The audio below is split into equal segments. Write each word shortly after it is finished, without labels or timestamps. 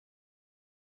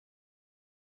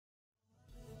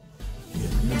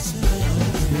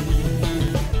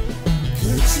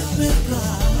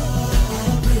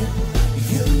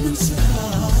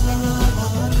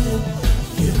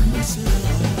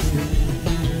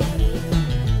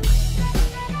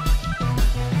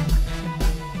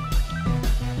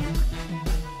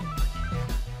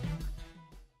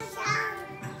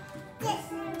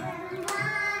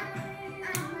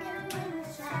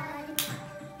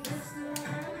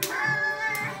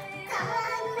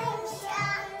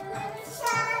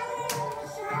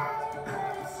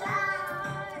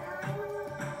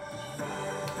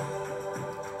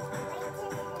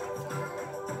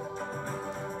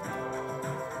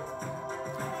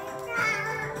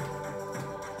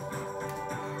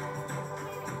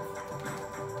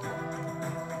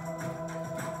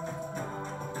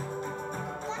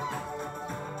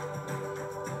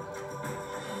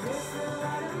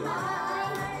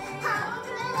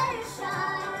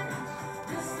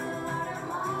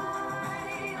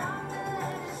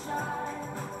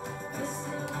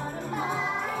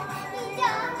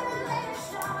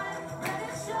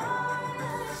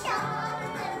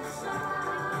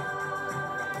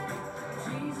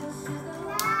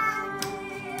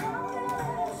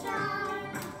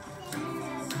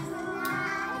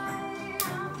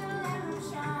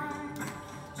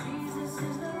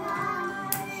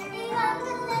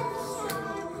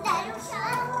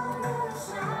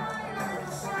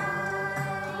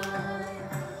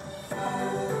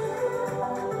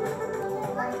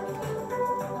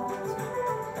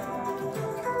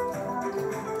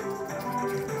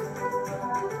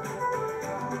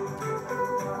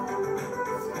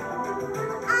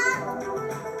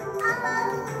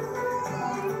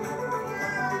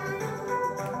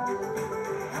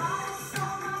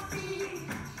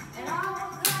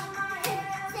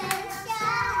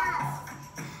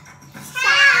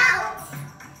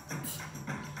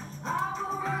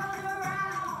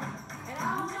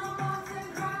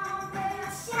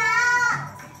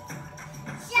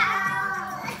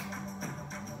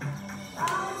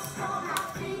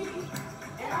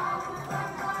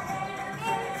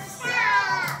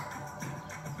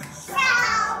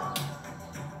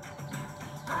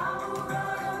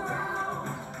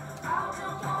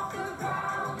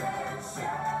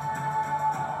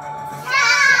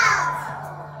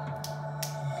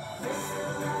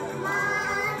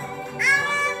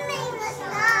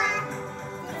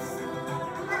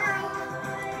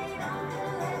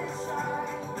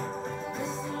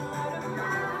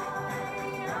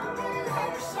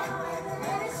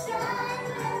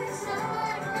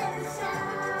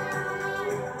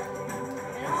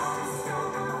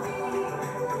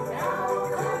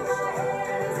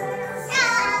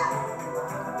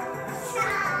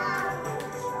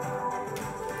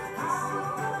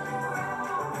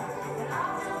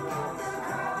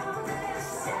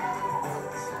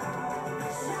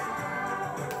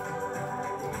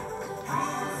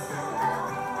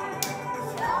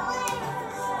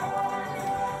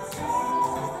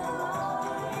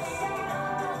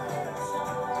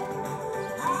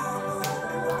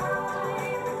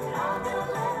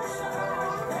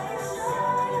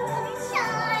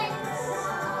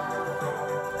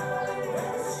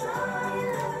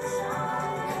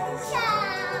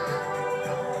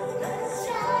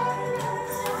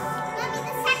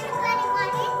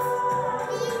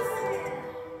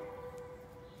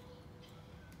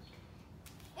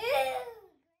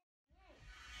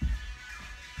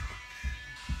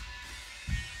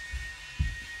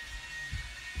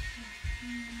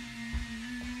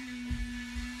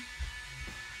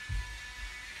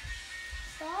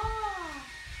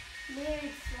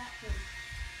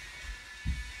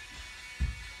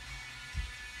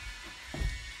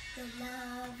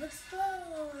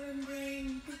explore and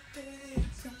bring the day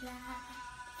to life.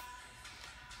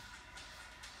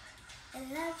 I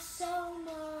love so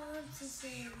much to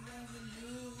see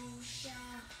revolution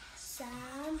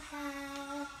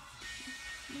somehow.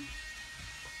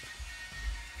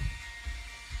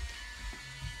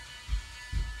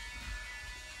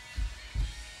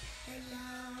 I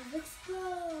love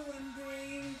explore and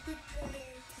bring the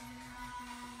day to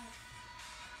life.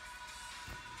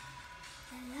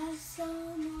 I love so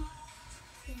much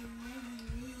in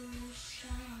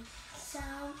revolution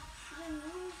sound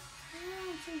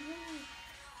to be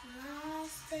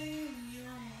lost in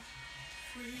your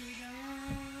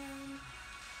freedom.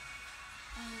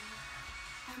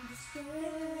 And the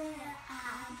spirit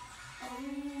I'm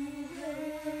overcome.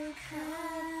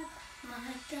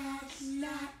 My God's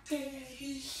not dead,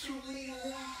 He's surely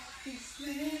alive. He's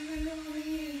living on the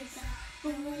inside. Oh,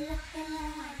 like a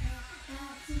lion,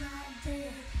 God's not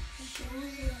dead, He's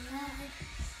surely alive.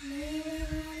 He's living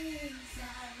on the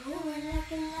inside. Oh,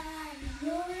 like a lion,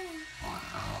 roaring.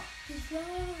 He's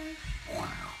roaring.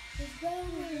 He's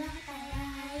roaring like a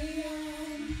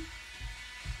lion.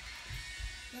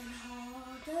 Then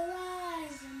hold the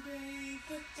rise and break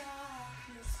the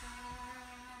darkness high.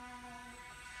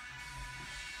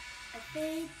 A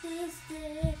faith is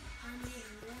dead, I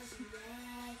need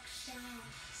resurrection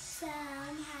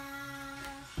somehow.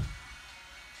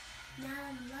 Now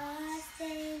I'm lost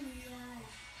in your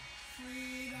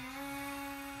freedom.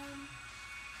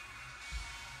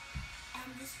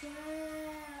 And this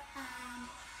world I'm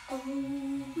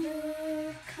overcome.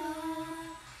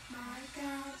 My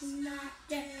God's not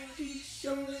dead, He's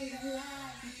surely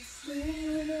alive. He's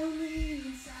living on the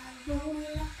inside,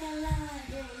 rolling like a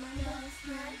lion. My God's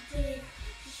not dead,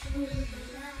 He's surely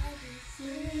alive. He's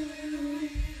living on the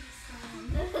inside,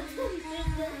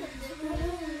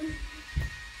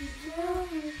 He's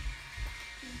rolling.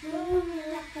 He's rolling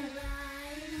like a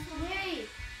lion. Hey!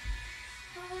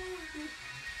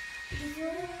 He's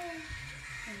rolling.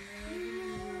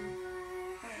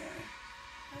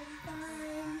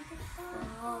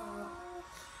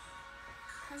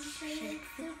 Shake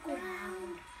the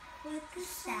ground with the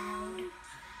sound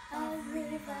of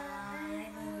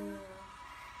revival.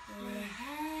 Let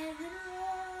heaven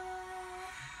roar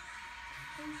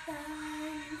and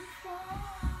thunder fall.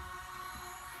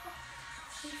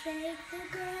 Shake the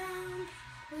ground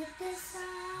with the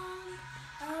sound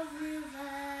of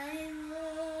revival.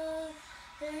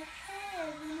 Let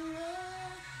heaven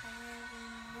roar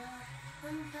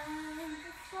and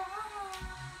thunder fall.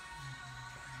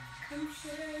 Come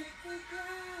shake the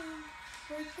ground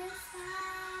with the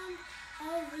sound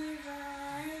of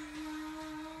revival.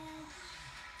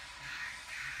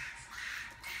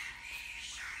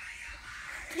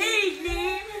 He's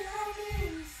living on the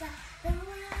inside,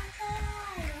 rolling like a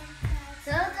lion.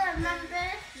 So the number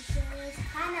is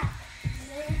Hannah.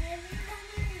 Living on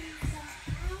the inside,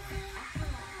 rolling like a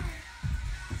lion.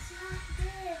 It's not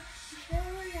dead, she's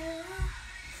surely alive.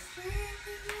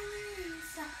 Living on the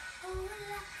inside, rolling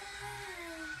like a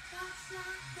lion. God's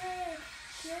not dead,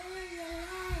 surely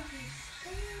alive. He's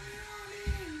living on the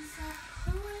inside,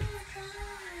 rolling like a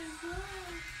lion.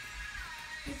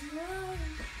 He's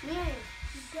roaring. Yeah.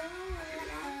 He's going like a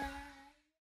lion.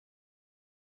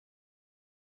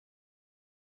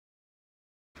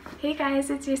 Hey guys,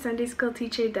 it's your Sunday school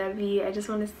teacher Debbie. I just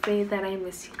want to say that I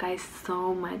miss you guys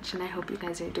so much and I hope you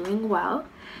guys are doing well.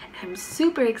 I'm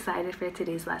super excited for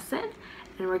today's lesson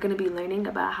and we're going to be learning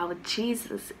about how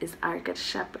Jesus is our good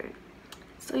shepherd.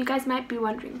 So you guys might be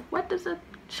wondering, what does a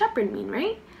shepherd mean,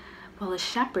 right? Well, a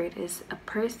shepherd is a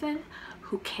person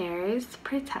who cares,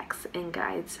 protects, and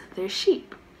guides their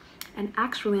sheep. And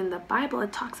actually in the Bible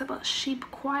it talks about sheep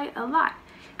quite a lot.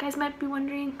 You guys might be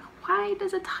wondering, why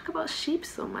does it talk about sheep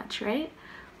so much, right?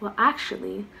 Well,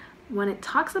 actually, when it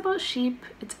talks about sheep,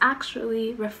 it's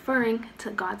actually referring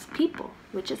to God's people,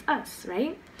 which is us,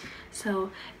 right? So,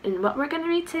 in what we're gonna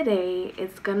read today,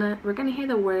 we're gonna hear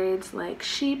the words like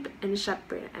sheep and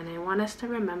shepherd, and I want us to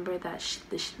remember that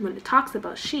when it talks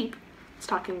about sheep, it's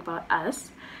talking about us,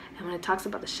 and when it talks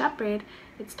about the shepherd,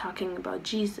 it's talking about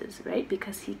Jesus, right?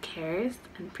 Because he cares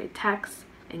and protects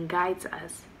and guides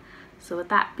us. So with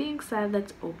that being said,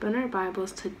 let's open our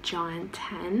Bibles to John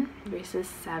 10, verses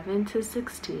 7 to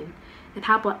 16. And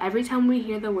how about every time we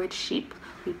hear the word sheep,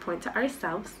 we point to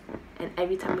ourselves, and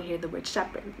every time we hear the word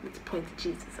shepherd, let's point to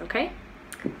Jesus, okay?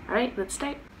 All right, let's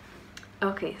start.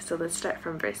 Okay, so let's start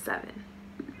from verse 7.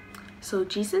 So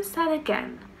Jesus said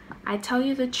again, I tell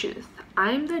you the truth, I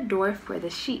am the door for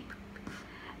the sheep.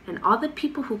 And all the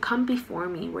people who come before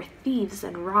me were thieves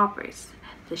and robbers.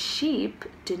 The sheep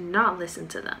did not listen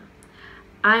to them.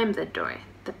 I am the door.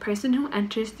 the person who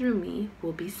enters through me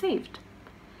will be saved.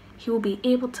 He will be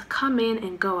able to come in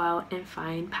and go out and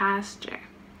find pasture.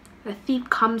 The thief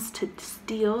comes to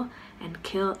steal and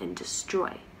kill and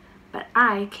destroy, but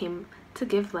I came to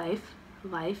give life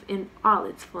in all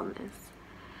its fullness.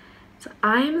 So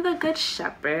I am the good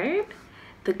shepherd.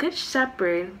 The good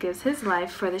shepherd gives his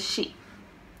life for the sheep.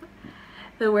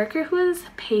 The worker who is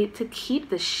paid to keep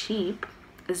the sheep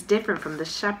is different from the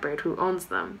shepherd who owns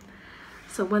them.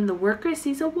 So when the worker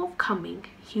sees a wolf coming,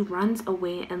 he runs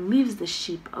away and leaves the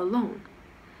sheep alone.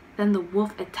 Then the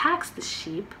wolf attacks the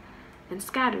sheep and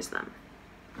scatters them.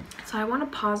 So I want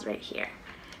to pause right here.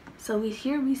 So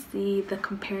here we see the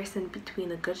comparison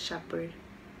between a good shepherd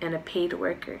and a paid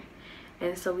worker.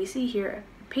 And so we see here,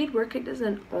 a paid worker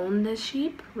doesn't own the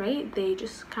sheep, right? They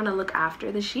just kind of look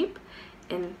after the sheep.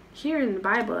 And here in the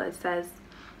Bible it says,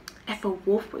 if a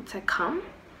wolf were to come,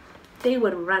 they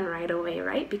would run right away,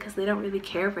 right? Because they don't really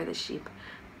care for the sheep.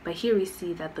 But here we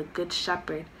see that the good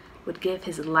shepherd would give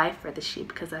his life for the sheep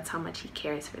because that's how much he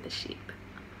cares for the sheep.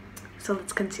 So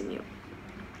let's continue.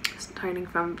 Starting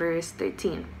from verse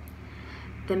 13.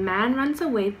 The man runs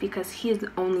away because he is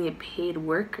only a paid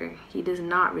worker. He does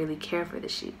not really care for the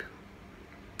sheep.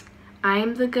 I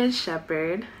am the good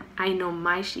shepherd. I know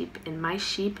my sheep, and my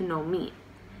sheep know me.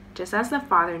 Just as the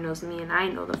Father knows me, and I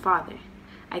know the Father.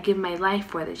 I give my life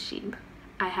for the sheep.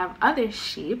 I have other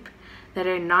sheep that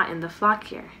are not in the flock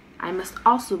here. I must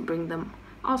also bring them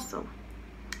also.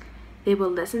 They will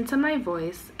listen to my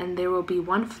voice, and there will be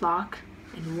one flock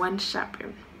and one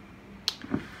shepherd.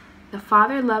 The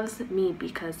Father loves me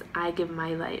because I give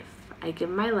my life. I give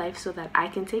my life so that I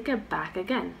can take it back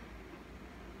again.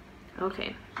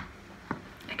 Okay,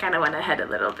 I kind of went ahead a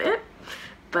little bit,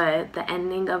 but the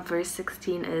ending of verse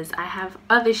 16 is, I have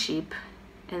other sheep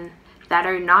and that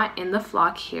are not in the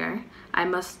flock here. I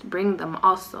must bring them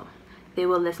also. They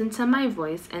will listen to my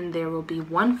voice, and there will be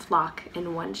one flock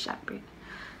and one shepherd.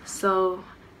 So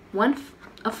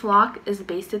a flock is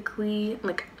basically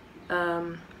like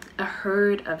a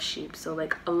herd of sheep, so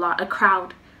like a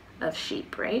crowd of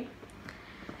sheep, right?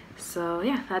 So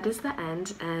yeah, that is the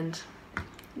end, and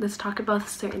let's talk about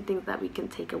certain things that we can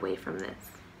take away from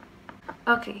this.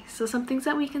 Okay, so some things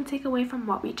that we can take away from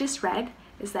what we just read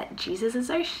is that Jesus is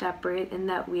our shepherd and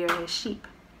that we are his sheep.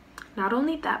 Not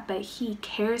only that, but he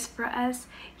cares for us,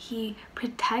 he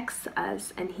protects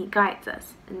us, and he guides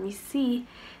us. And we see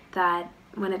that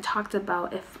when it talked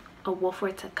about if a wolf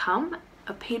were to come,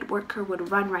 a paid worker would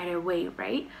run right away,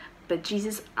 right? But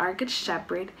Jesus, our good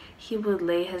shepherd, he would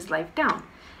lay his life down.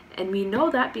 And we know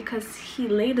that because he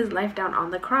laid his life down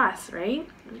on the cross, right?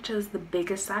 Which is the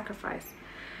biggest sacrifice.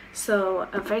 So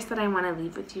a verse that I want to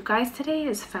leave with you guys today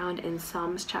is found in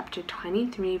Psalms chapter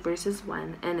 23 verses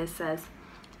 1, and it says,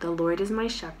 the Lord is my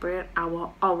shepherd, I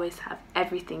will always have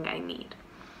everything I need.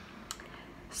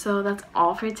 So that's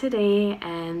all for today,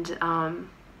 and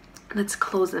let's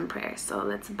close in prayer. So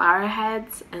let's bow our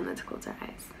heads and let's close our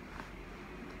eyes.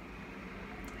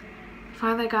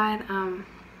 Father God,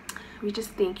 we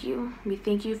just thank you. We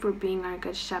thank you for being our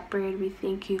good shepherd. We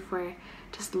thank you for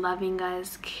just loving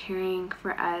us, caring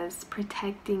for us,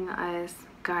 protecting us,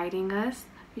 guiding us.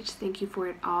 We just thank you for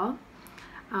it all.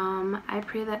 I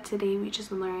pray that today we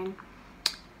just learn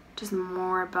just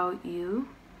more about you.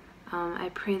 I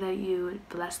pray that you would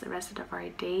bless the rest of our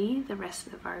day, the rest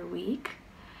of our week.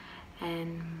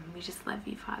 And we just love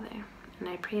you, Father. And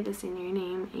I pray this in your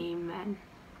name. Amen.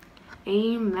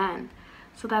 Amen.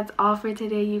 So that's all for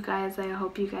today, you guys. I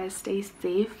hope you guys stay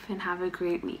safe and have a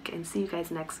great week. And see you guys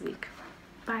next week.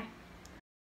 Bye.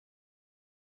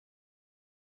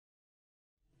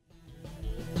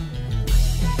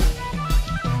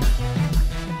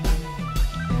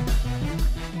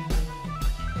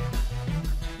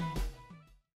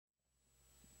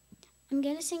 I'm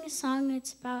going to sing a song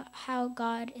that's about how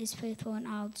God is faithful in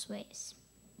all his ways.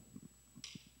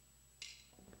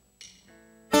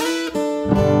 I'm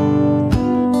lucky.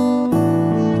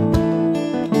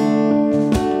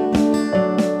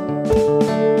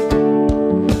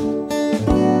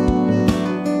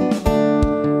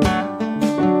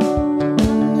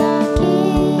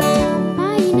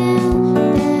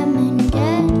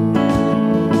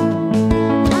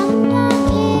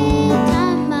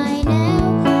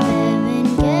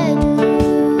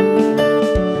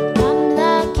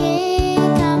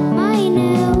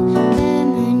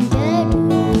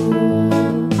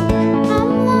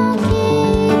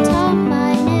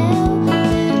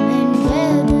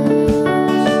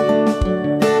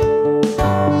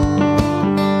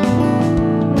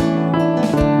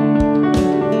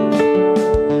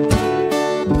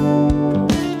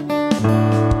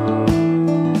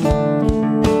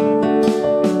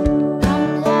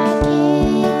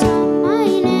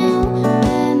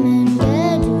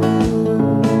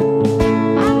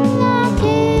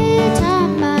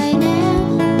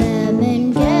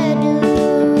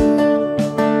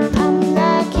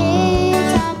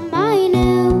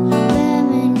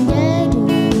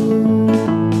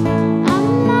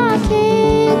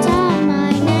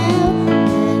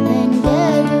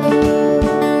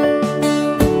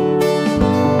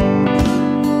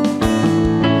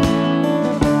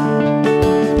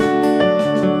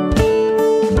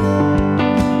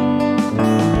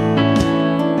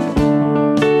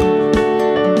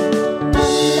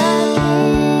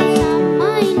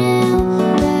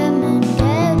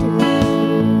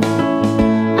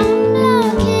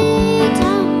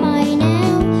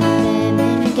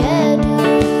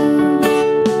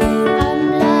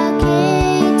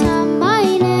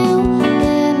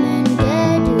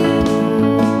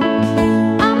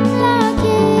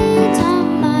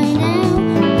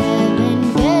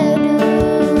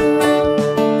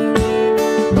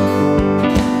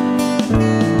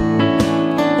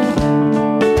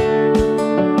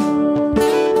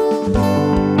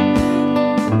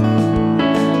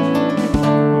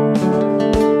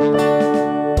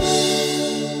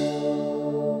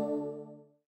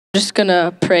 Just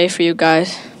gonna pray for you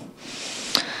guys.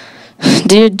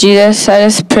 Dear Jesus, I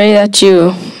just pray that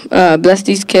you bless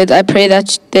these kids. I pray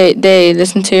that they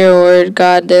listen to your word,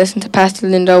 God. They listen to Pastor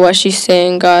Linda, what she's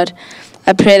saying, God.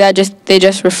 I pray that they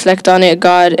just reflect on it,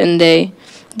 God, and they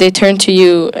turn to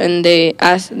you and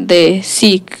they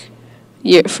seek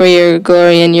for your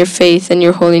glory and your faith and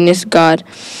your holiness, God.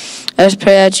 I just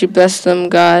pray that you bless them,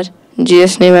 God. In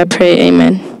Jesus' name I pray,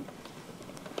 amen.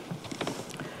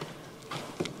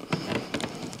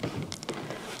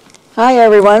 Hi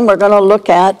everyone, we're going to look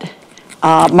at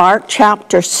Mark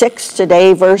chapter 6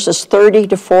 today, verses 30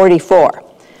 to 44.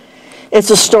 It's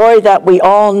a story that we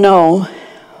all know,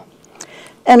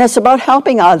 and it's about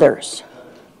helping others.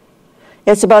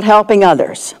 It's about helping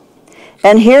others.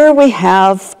 And here we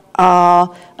have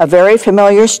a very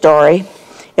familiar story.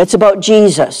 It's about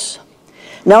Jesus.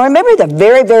 Now remember the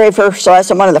very, very first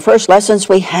lesson, one of the first lessons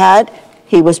we had,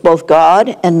 he was both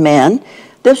God and man.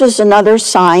 This was another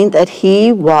sign that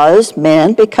he was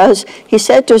man because he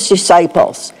said to his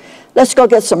disciples, let's go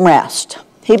get some rest.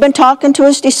 He'd been talking to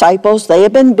his disciples. They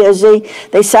had been busy.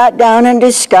 They sat down and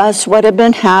discussed what had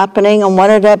been happening and what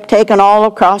had taken all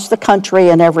across the country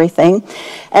and everything.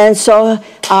 And so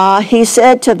he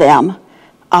said to them,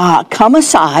 come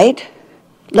aside,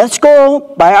 let's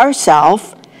go by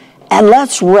ourselves and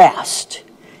let's rest.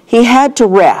 He had to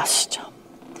rest.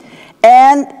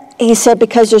 And he said,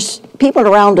 because there's people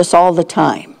around us all the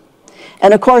time.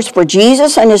 And of course, for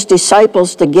Jesus and his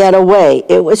disciples to get away,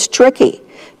 it was tricky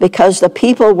because the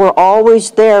people were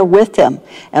always there with him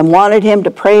and wanted him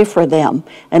to pray for them.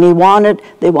 And they wanted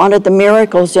the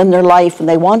miracles in their life, and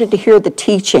they wanted to hear the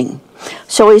teaching.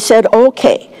 So he said,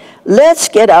 okay, let's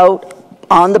get out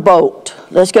on the boat.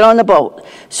 Let's get on the boat.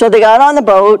 So they got on the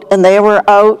boat, and they were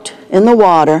out in the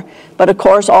water. But of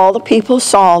course, all the people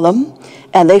saw them.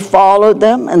 And they followed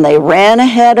them, and they ran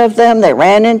ahead of them. They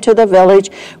ran into the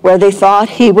village where they thought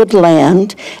he would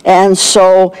land. And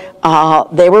so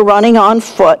they were running on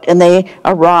foot, and they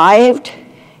arrived,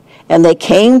 and they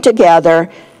came together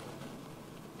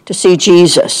to see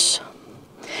Jesus.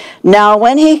 Now,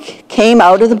 when he came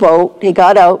out of the boat, he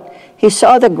got out, he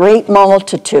saw the great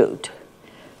multitude.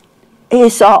 He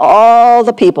saw all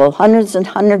the people, hundreds and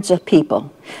hundreds of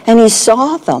people, and he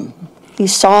saw them. He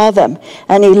saw them,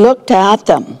 and he looked at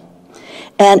them.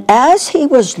 And as he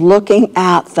was looking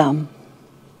at them,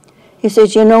 he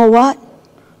says, you know what?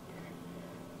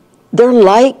 They're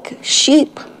like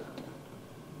sheep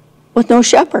with no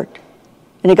shepherd.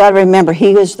 And you got to remember,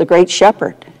 he is the great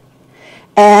shepherd.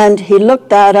 And he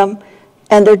looked at them,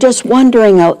 and they're just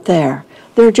wandering out there.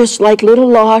 They're just like little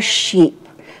lost sheep.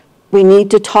 We need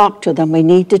to talk to them. We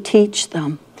need to teach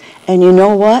them. And you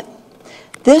know what?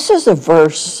 This is a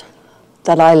verse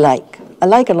that I like. I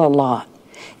like it a lot.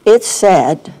 It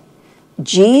said,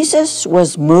 Jesus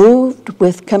was moved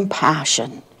with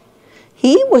compassion.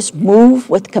 He was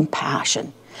moved with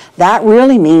compassion. That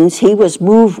really means he was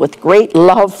moved with great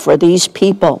love for these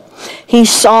people. He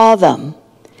saw them,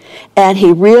 and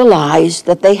he realized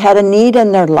that they had a need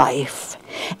in their life.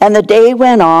 And the day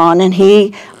went on, and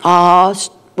he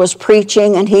was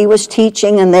preaching, and he was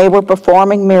teaching, and they were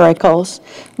performing miracles.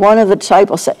 One of the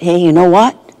disciples said, hey, you know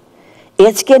what?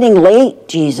 It's getting late,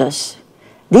 Jesus.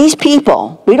 These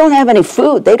people, we don't have any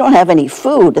food. They don't have any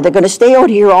food. They're going to stay out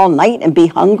here all night and be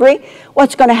hungry.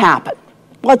 What's going to happen?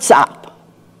 What's up?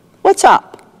 What's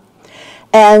up?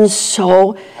 And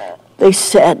so they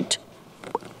said,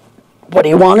 what do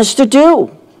you want us to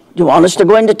do? Do you want us to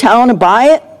go into town and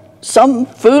buy some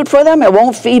food for them? It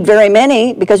won't feed very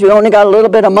many because we only got a little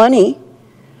bit of money.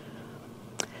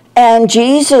 And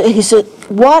Jesus, he said,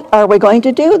 what are we going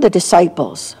to do, the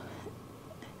disciples?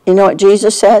 You know what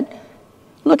Jesus said?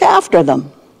 Look after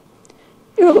them.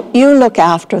 You look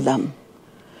after them.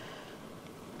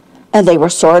 And they were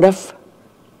sort of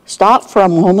stopped for a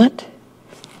moment.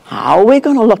 How are we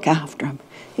going to look after them?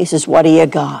 He says, what do you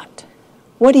got?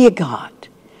 What do you got?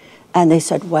 And they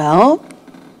said, well,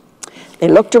 they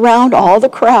looked around all the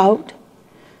crowd.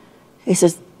 He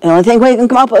says, the only thing we can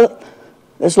come up with,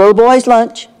 this little boy's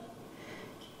lunch.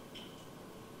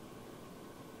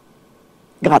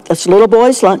 Got this little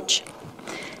boy's lunch.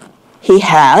 He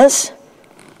has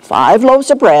 5 loaves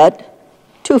of bread,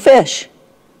 2 fish.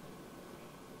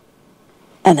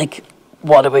 And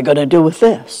what are we going to do with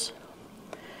this?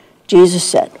 Jesus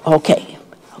said, okay,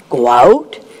 go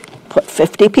out, put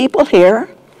 50 people here,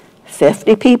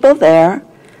 50 people there,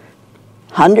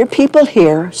 100 people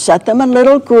here, set them in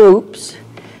little groups,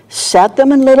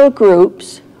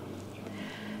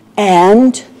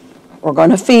 and we're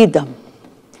going to feed them.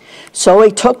 So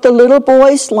he took the little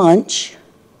boy's lunch.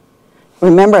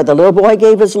 Remember, the little boy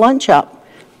gave his lunch up.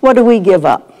 What do we give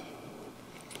up?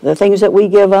 the things that we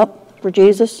give up for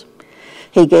Jesus.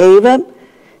 He gave it,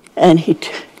 and he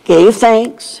gave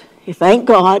thanks. He thanked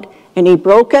God, and he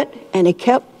broke it, and he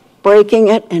kept breaking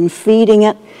it and feeding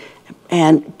it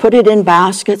and put it in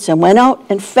baskets and went out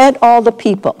and fed all the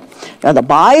people. Now, the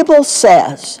Bible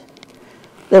says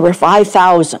there were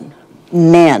 5,000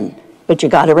 men, but you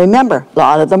got to remember, a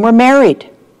lot of them were married.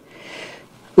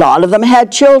 A lot of them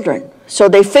had children. So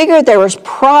they figured there was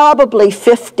probably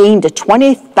 15 to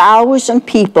 20,000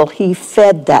 people he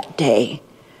fed that day.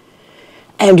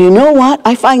 And you know what?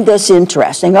 I find this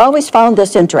interesting. I always found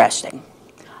this interesting.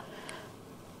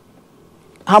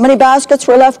 How many baskets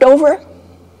were left over?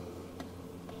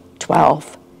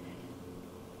 12.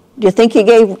 Do you think he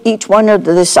gave each one of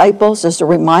the disciples as a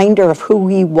reminder of who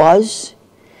he was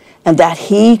and that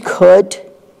he could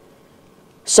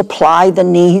supply the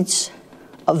needs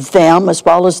of them as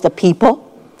well as the people?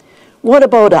 What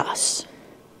about us?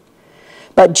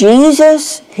 But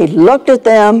Jesus, he looked at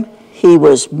them, he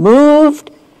was moved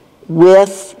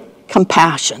with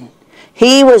compassion.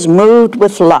 He was moved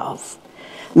with love.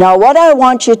 Now, what I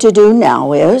want you to do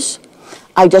now is,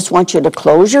 I just want you to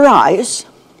close your eyes.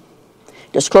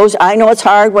 Just close. I know it's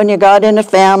hard when you got in a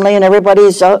family and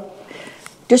everybody's up.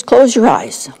 Just close your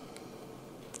eyes.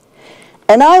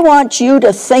 And I want you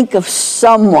to think of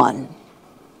someone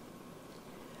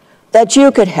that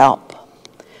you could help.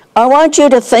 I want you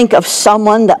to think of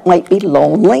someone that might be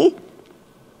lonely.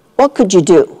 What could you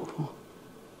do?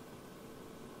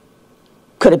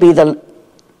 Could it be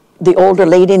the older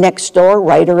lady next door?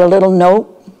 Write her a little note.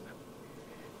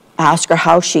 Ask her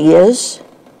how she is.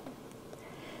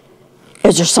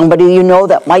 Is there somebody you know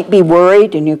that might be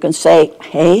worried and you can say,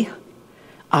 hey,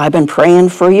 I've been praying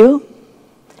for you?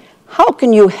 How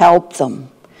can you help them?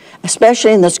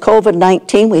 Especially in this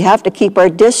COVID-19, we have to keep our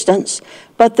distance,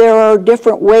 but there are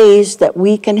different ways that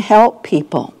we can help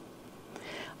people.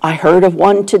 I heard of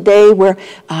one today where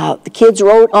the kids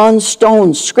wrote on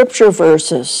stones scripture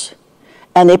verses,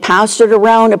 and they passed it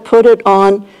around and put it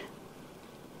on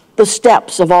the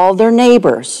steps of all their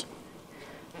neighbors.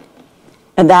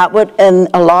 And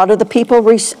a lot of the people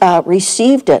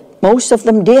received it. Most of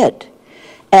them did.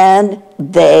 And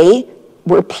they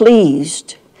were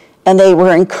pleased and they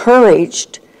were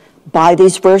encouraged by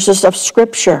these verses of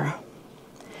Scripture.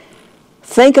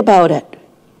 Think about it.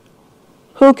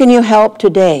 Who can you help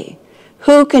today?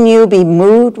 Who can you be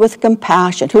moved with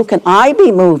compassion? Who can I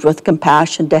be moved with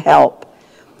compassion to help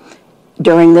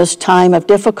during this time of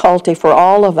difficulty for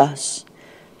all of us?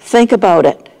 Think about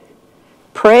it.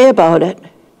 Pray about it.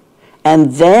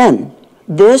 And then,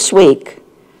 this week,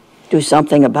 do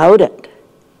something about it.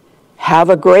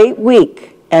 Have a great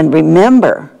week. And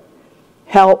remember,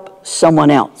 help someone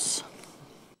else.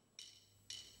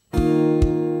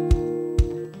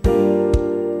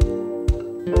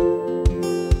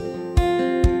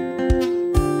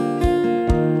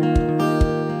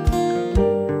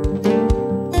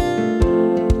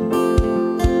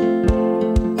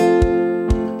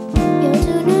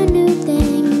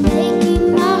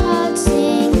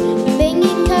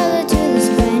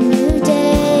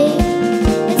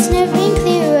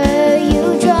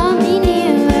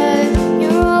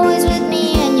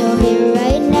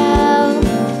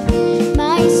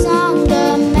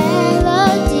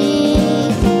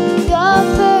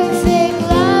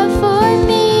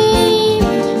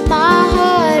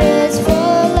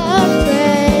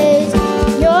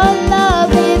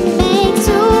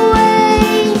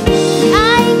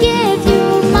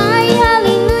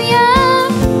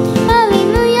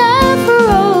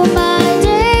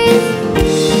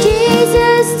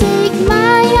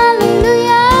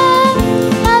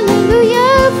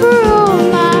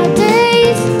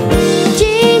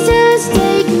 Jesus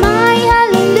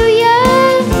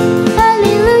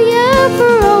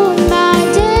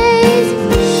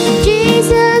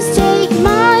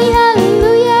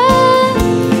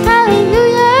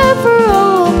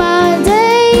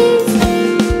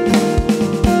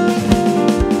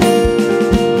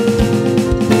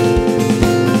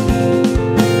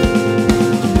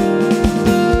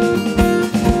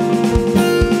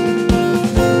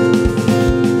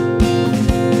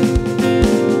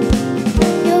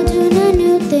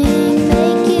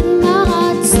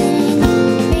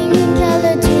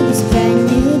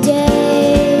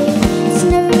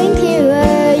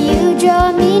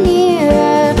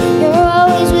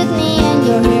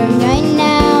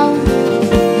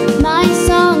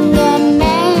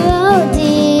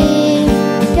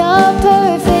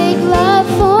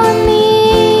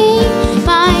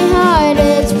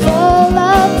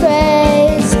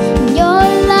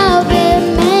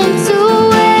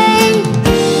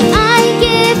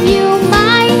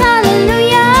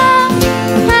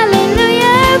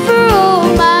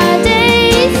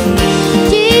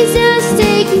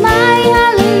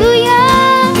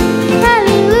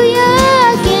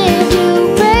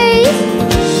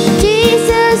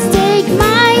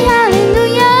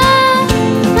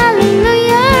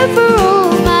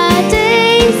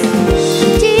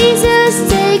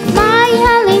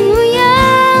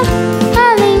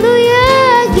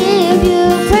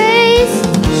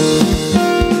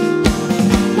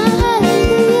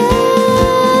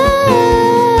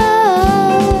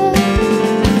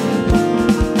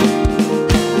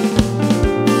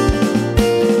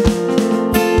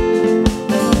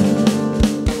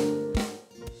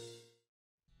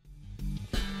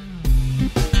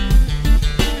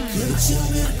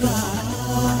ከእግዚአብሔር ጋር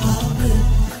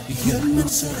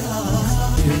የምንሰራ